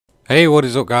Hey, what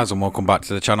is up guys, and welcome back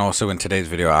to the channel. So in today's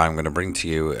video I'm going to bring to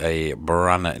you a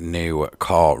brand new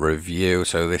car review.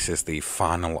 So this is the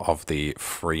final of the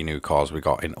 3 new cars we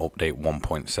got in update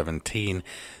 1.17.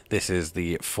 This is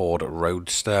the Ford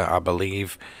Roadster, I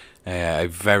believe. A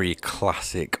very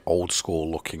classic old school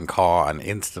looking car, and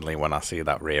instantly when I see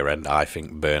that rear end I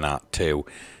think Burnout 2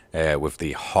 with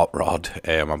the hot rod.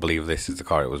 I believe this is the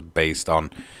car it was based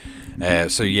on.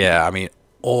 So yeah, I mean,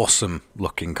 awesome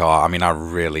looking car. I mean, I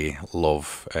really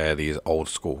love these old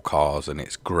school cars, and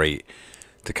it's great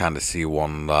to kind of see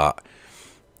one that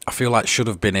I feel like should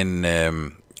have been in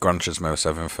Gran Turismo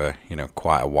 7 for, you know,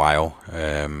 quite a while.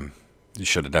 You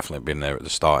should have definitely been there at the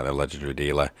start in a legendary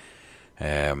dealer.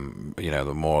 You know,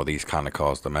 the more of these kind of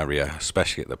cars, the merrier,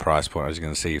 especially at the price point. As you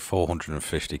can see,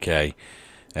 450k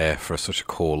for such a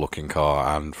cool looking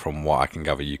car, and from what I can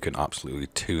gather, you can absolutely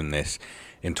tune this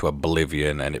into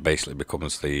oblivion and it basically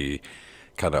becomes the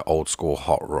kind of old school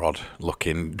hot rod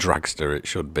looking dragster it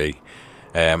should be.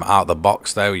 Out of the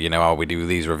box though, you know how we do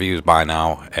these reviews by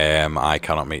now, I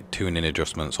cannot make tuning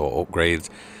adjustments or upgrades.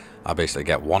 I basically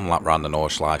get 1 lap round the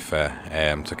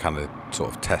Nordschleife to kind of sort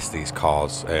of test these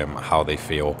cars, how they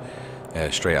feel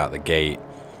straight out the gate,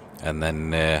 and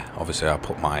then obviously I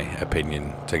put my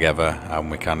opinion together and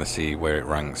we kind of see where it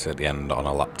ranks at the end on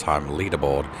a lap time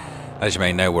leaderboard. As you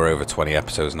may know, we're over 20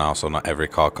 episodes now, so not every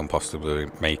car can possibly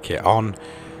make it on.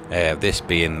 This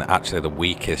being actually the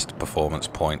weakest performance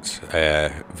points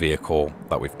vehicle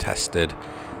that we've tested.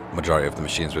 Majority of the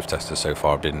machines we've tested so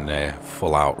far have been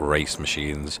full out race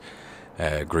machines,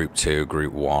 Group 2,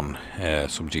 Group 1,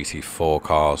 some GT4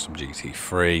 cars, some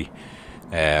GT3,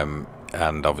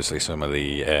 and obviously some of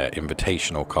the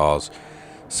invitational cars.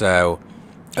 So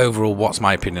overall, what's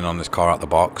my opinion on this car out the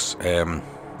box?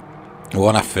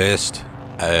 When I first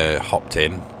hopped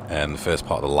in, the first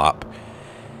part of the lap,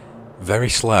 very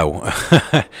slow.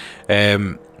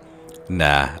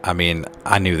 Nah, I mean,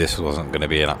 I knew this wasn't going to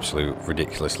be an absolute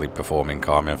ridiculously performing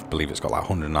car. I mean, I believe it's got like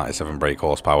 197 brake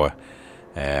horsepower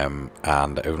and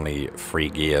only 3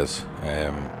 gears,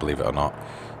 believe it or not.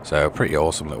 So pretty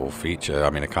awesome little feature. I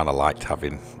mean, I kind of liked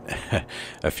having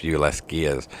a few less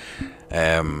gears.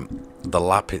 The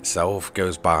lap itself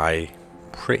goes by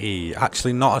pretty,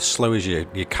 actually not as slow as you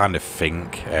kind of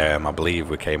think. I believe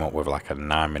we came up with like a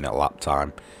 9-minute lap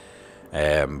time,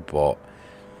 but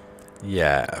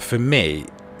yeah, for me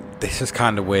this is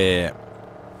kind of where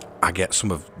I get some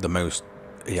of the most,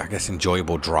 I guess,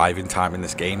 enjoyable driving time in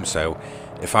this game. So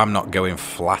if I'm not going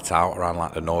flat out around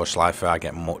like the Nordschleife, I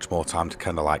get much more time to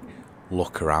kind of like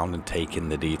look around and take in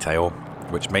the detail,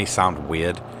 which may sound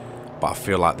weird, but I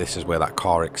feel like this is where that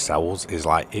car excels. Is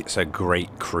like, it's a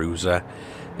great cruiser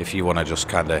if you want to just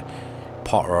kind of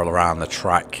potter all around the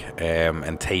track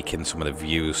and take in some of the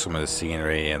views, some of the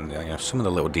scenery, and, you know, some of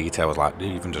the little details, like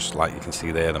even just like you can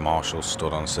see there the marshals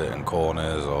stood on certain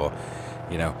corners, or,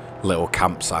 you know, little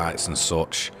campsites and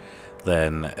such.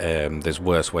 Then there's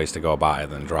worse ways to go about it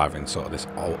than driving sort of this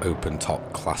open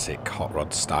top classic hot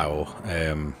rod style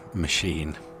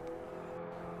machine.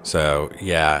 So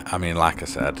yeah, I mean, like I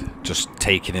said, just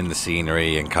taking in the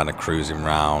scenery and kind of cruising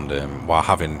around while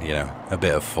having, you know, a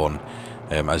bit of fun.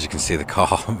 As you can see, the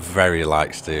car very much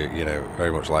likes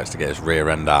to get its rear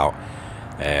end out,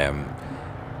 and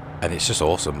it's just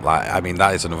awesome. Like, I mean,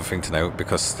 that is another thing to note,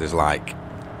 because there's like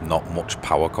not much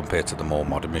power compared to the more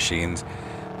modern machines.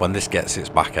 When this gets its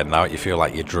back end out, you feel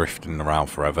like you're drifting around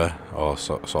forever, or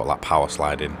sort of like power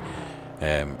sliding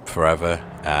forever,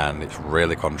 and it's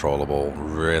really controllable,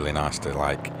 really nice to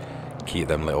like keep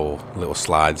them little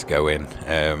slides going.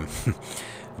 A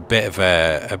bit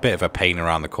of a pain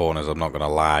around the corners, I'm not gonna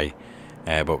lie,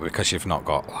 but because you've not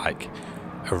got like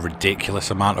a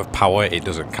ridiculous amount of power, it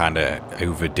doesn't kind of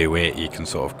overdo it. You can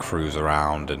sort of cruise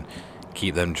around and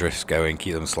keep them drifts going,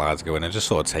 keep them slides going, and just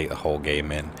sort of take the whole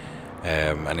game in.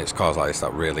 And it's cars like this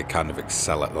that really kind of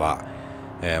excel at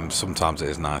that. Sometimes it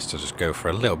is nice to just go for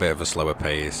a little bit of a slower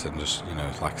pace and just, you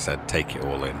know, like I said, take it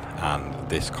all in, and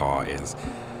this car is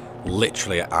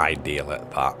literally ideal at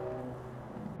that.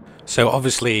 So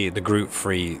obviously the Group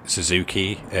 3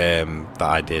 Suzuki that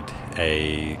I did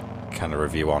a kind of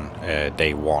review on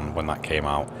day 1 when that came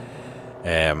out,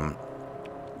 I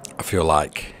feel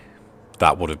like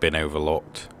that would have been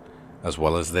overlooked as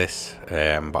well as this,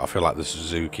 but I feel like the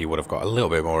Suzuki would have got a little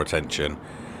bit more attention,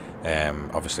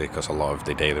 obviously because a lot of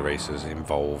the daily races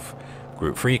involve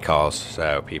Group 3 cars,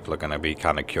 so people are going to be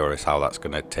kind of curious how that's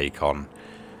going to take on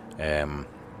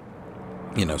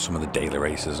you know, some of the daily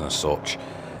races and such.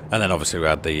 And then obviously we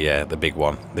had the big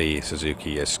one, the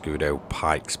Suzuki Escudo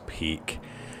Pikes Peak,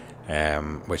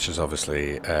 which is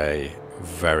obviously a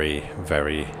very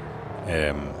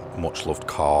much loved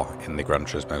car in the Gran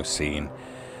Turismo scene.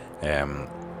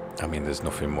 I mean, there's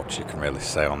nothing much you can really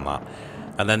say on that.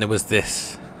 And then there was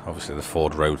this, obviously the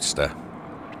Ford Roadster.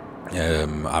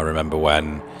 I remember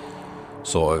when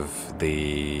sort of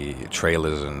the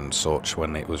trailers and such,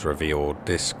 when it was revealed,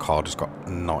 this car just got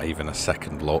not even a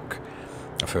second look.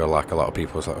 I feel like a lot of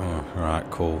people was like, oh, right,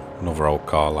 cool, another old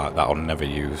car like that I'll never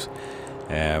use.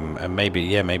 And maybe,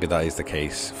 yeah, maybe that is the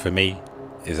case. For me,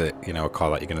 is it, you know, a car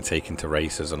that you're going to take into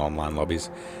races and online lobbies?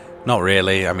 Not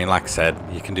really. I mean, like I said,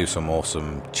 you can do some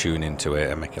awesome tuning to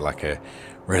it and make it like a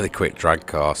really quick drag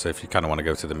car. So if you kind of want to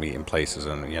go to the meeting places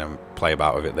and, you know, play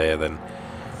about with it there, then,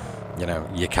 you know,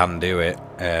 you can do it.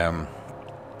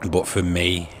 But for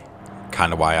me,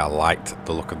 kind of why I liked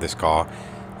the look of this car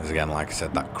is, again, like I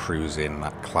said, that cruising,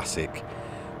 that classic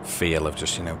feel of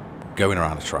just, you know, going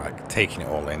around the track, taking it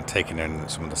all in, taking in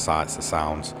some of the sights, the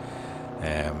sounds,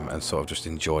 and sort of just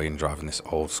enjoying driving this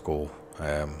old school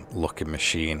looking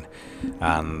machine.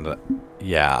 And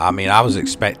yeah, I mean, I was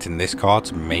expecting this car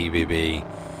to maybe be,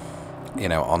 you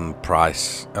know, on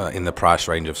price, in the price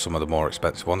range of some of the more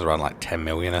expensive ones, around like 10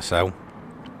 million or so.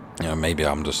 You know, maybe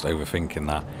I'm just overthinking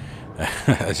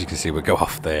that. As you can see, we go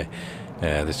off there.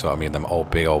 This is what I mean, them old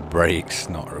big old brakes,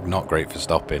 not great for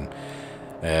stopping.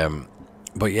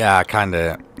 But yeah, I kind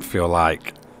of feel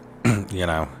like, you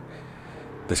know,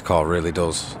 this car really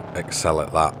does excel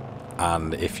at that.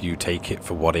 And if you take it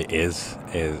for what it is,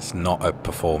 it's not a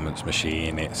performance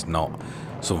machine. It's not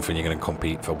something you're going to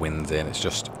compete for wins in. It's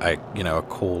just a, you know, a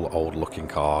cool old looking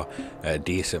car at a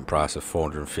decent price of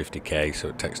 450k. So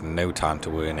it takes no time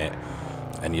to earn it,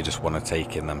 and you just want to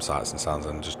take in them sights and sounds.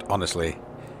 And just honestly,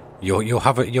 you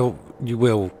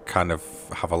will kind of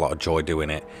have a lot of joy doing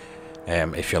it.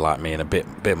 If you're like me and a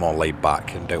bit more laid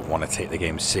back and don't want to take the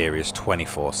game serious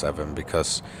 24/7,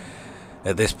 because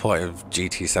at this point of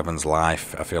GT7's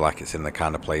life, I feel like it's in the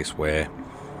kind of place where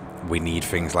we need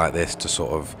things like this to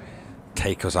sort of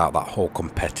take us out that whole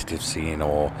competitive scene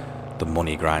or the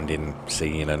money grinding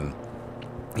scene, and,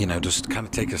 you know, just kind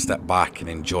of take a step back and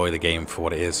enjoy the game for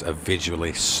what it is, a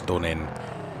visually stunning,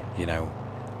 you know,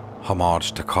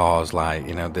 homage to cars. Like,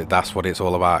 you know, that's what it's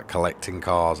all about, collecting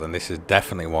cars. And this is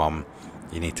definitely one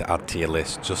you need to add to your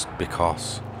list, just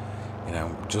because, you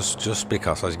know, just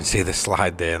because, as you can see the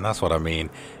slide there, and that's what I mean.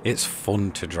 It's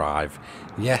fun to drive.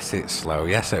 Yes, it's slow.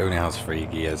 Yes, it only has 3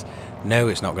 gears. No,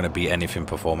 it's not going to beat anything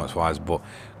performance wise, but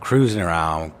cruising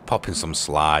around, popping some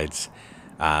slides,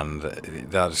 and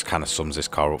that just kind of sums this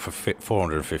car up for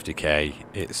 450k.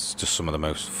 It's just some of the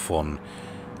most fun,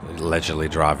 leisurely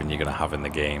driving you're going to have in the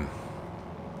game.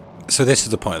 So this is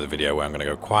the point of the video where I'm going to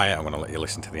go quiet. I'm going to let you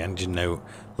listen to the engine note.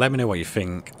 Let me know what you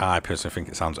think. I personally think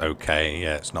it sounds okay.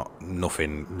 Yeah, it's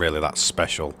nothing really that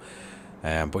special.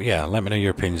 But yeah, let me know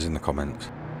your opinions in the comments.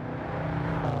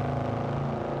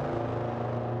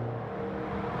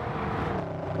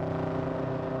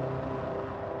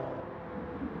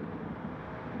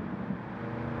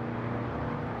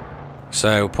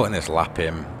 So putting this lap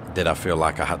in, did I feel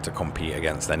like I had to compete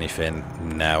against anything?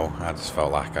 No, I just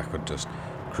felt like I could just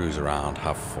cruise around,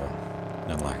 have fun.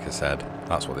 And like I said,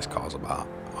 that's what this car's about,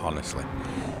 honestly.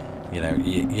 You know,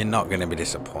 you're not going to be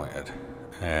disappointed.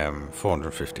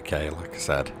 450k, like I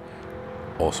said,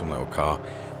 awesome little car.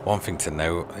 One thing to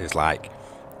note is like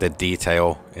the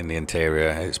detail in the interior.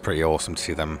 It's pretty awesome to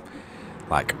see them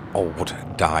like old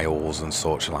dials and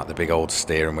such, and like the big old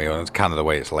steering wheel, and it's kind of the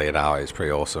way it's laid out. It's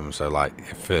pretty awesome. So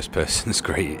like first person's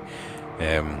great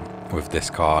with this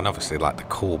car, and obviously like the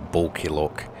cool bulky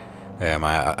look.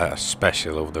 I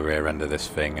especially love the rear end of this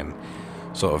thing, and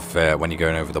sort of when you're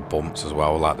going over the bumps as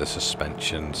well, like the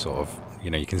suspension sort of, you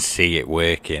know, you can see it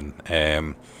working.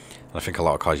 And I think a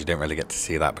lot of cars you don't really get to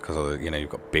see that because of the, you know, you've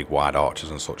got big wide arches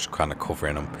and such kind of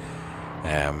covering them,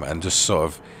 and just sort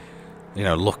of, you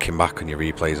know, looking back on your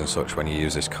replays and such when you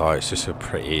use this car, it's just a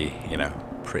pretty, you know,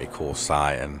 pretty cool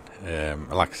sight. And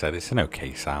like I said, it's an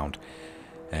okay sound.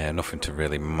 Nothing to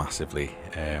really massively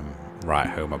write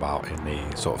home about in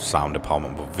the sort of sound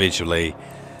department, but visually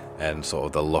and sort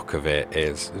of the look of it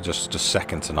is just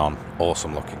second to none.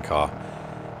 Awesome looking car.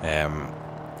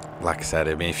 Like I said,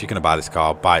 I mean, if you're going to buy this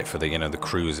car, buy it for the, you know, the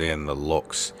cruising, the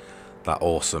looks, that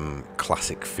awesome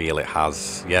classic feel it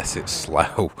has. Yes, it's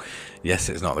slow. Yes,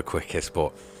 it's not the quickest,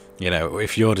 but, you know,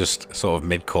 if you're just sort of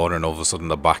mid-corner and all of a sudden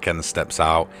the back end steps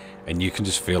out and you can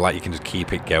just feel like you can just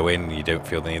keep it going, you don't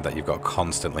feel the need that you've got to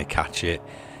constantly catch it,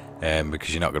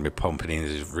 because you're not going to be pumping in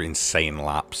these insane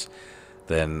laps,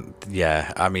 then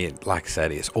yeah, I mean, like I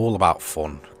said, it's all about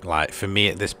fun. Like for me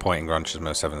at this point in Gran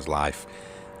Turismo 7's life,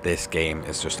 this game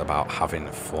is just about having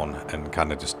fun and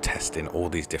kind of just testing all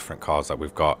these different cars that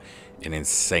we've got in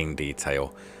insane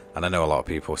detail. And I know a lot of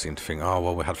people seem to think, oh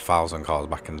well, we had 1,000 cars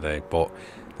back in the day, but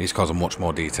these cars are much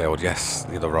more detailed. Yes,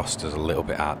 the roster's a little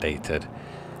bit outdated,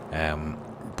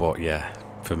 but yeah,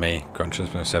 for me, Gran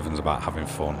Turismo 7 is about having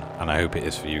fun, and I hope it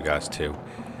is for you guys too.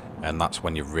 And that's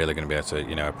when you're really going to be able to,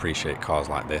 you know, appreciate cars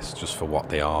like this just for what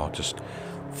they are, just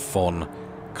fun,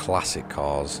 classic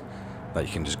cars that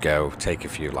you can just go take a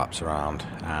few laps around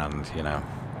and, you know,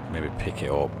 maybe pick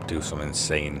it up, do some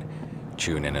insane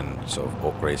tuning and sort of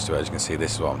upgrades to it. As you can see,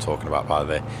 this is what I'm talking about by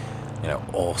the, you know,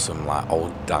 awesome like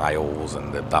old dials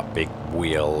and that big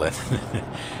wheel, and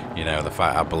you know, the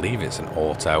fact I believe it's an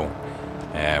auto,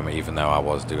 even though I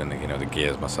was doing the, you know, the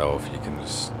gears myself. You can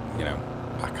just, you know,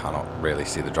 I cannot really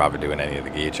see the driver doing any of the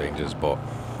gear changes, but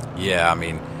yeah, I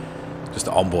mean, just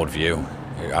the onboard view,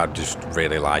 I just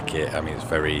really like it. I mean, it's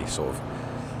very sort of,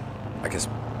 I guess,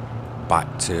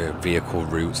 back to vehicle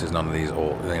roots. There's none of these,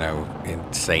 you know,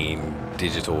 insane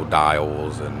digital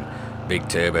dials and big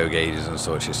turbo gauges and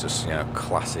such. It's just, you know,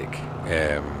 classic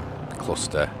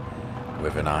cluster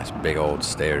with a nice big old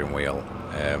steering wheel.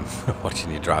 Watching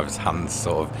your driver's hands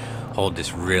sort of hold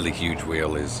this really huge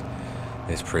wheel is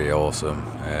pretty awesome.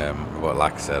 But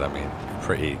like I said, I mean,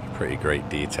 pretty great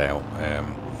detail.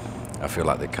 I feel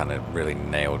like they kind of really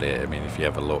nailed it. I mean, if you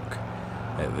ever look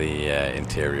at the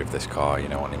interior of this car, you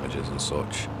know, on images and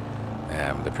such,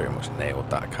 they pretty much nailed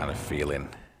that kind of feeling.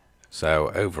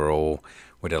 So overall,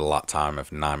 we did a lap time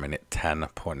of 9 minute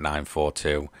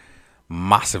 10.942,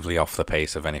 massively off the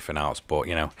pace of anything else, but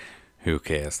you know, who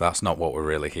cares? That's not what we're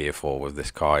really here for with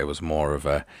this car. It was more of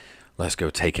a, let's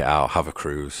go take it out, have a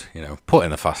cruise, you know, put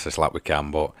in the fastest lap we can.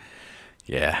 But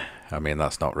yeah, I mean,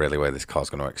 that's not really where this car's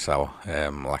going to excel,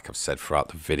 like I've said throughout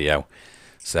the video.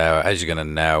 So as you're going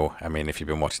to know, I mean, if you've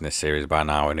been watching this series by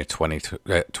now, only 20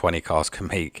 cars can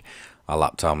make a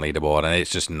lap time leaderboard, and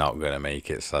it's just not going to make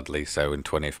it, sadly. So in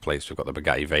 20th place, we've got the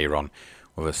Bugatti Veyron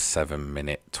with a 7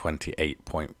 minute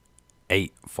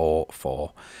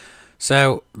 28.844.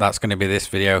 So that's going to be this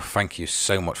video. Thank you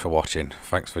so much for watching.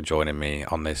 Thanks for joining me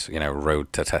on this, you know,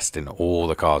 road to testing all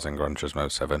the cars in Gran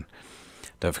Turismo 7.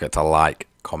 Don't forget to like,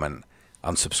 comment,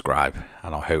 and subscribe,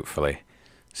 and I'll hopefully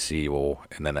see you all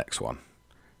in the next one.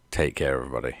 Take care,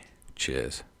 everybody.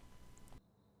 Cheers.